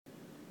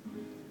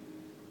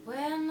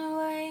When the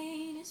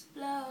rain is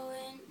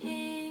blowing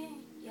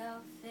in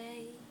your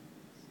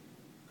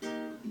face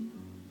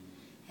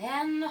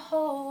and the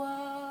whole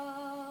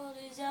world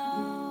is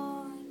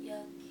on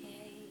your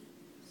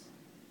case,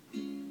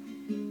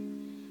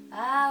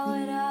 I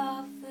would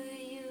offer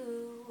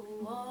you a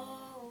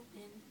warm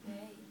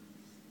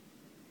embrace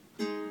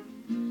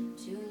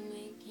to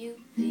make you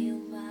feel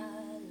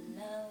my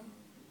love.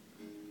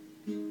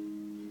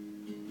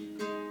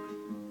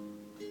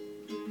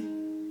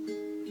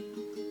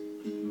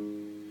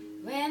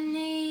 When the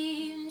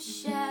evening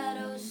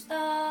shadow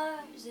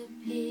stars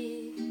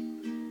appear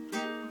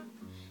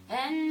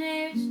and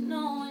there's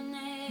no one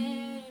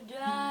there to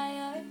dry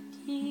our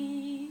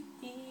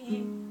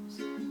tears,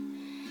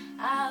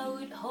 I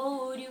would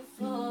hold you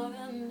for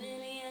a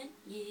million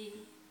years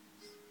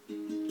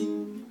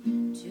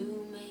to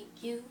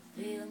make you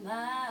feel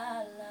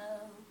my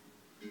love.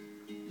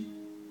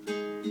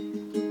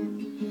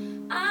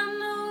 I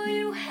know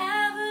you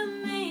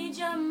haven't made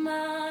your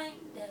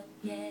mind up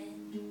yet,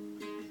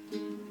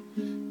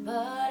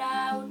 but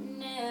I would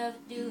never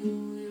do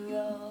you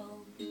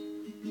wrong.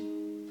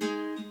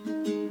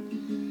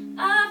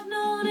 I've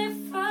known it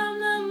from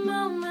the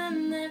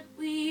moment that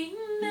we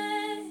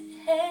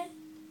met,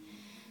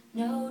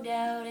 no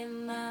doubt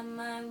in my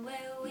mind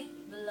where we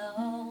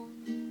belong.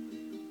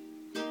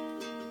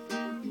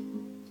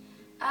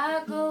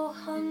 I go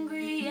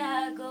hungry,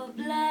 I go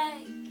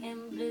black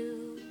and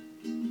blue,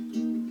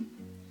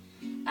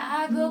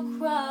 I go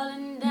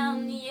crawling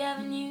down the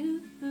avenue.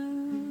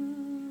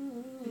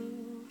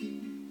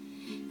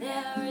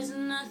 There is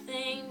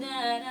nothing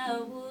that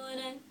I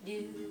wouldn't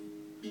do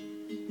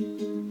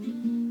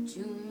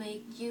to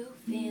make you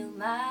feel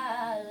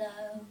my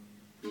love.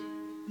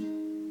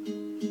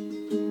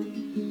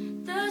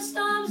 The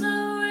storms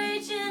are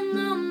raging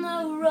on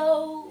the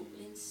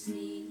rolling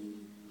sea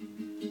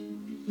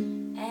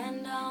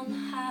and on the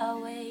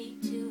highway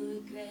to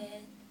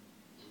regret.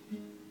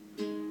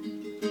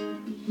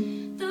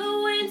 The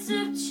winds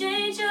of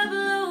change are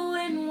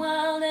blowing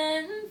wild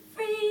and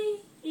free.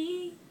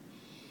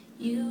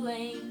 You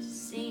ain't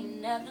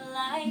seen nothing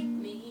like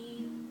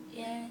me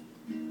yet.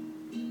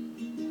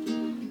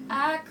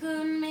 I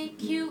could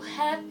make you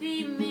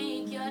happy,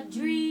 make your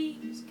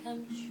dreams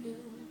come true.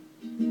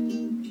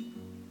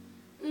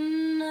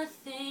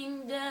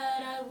 Nothing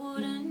that I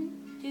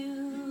wouldn't do.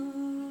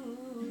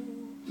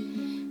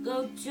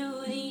 Go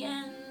to the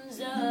ends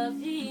of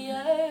the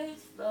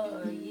earth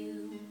for you.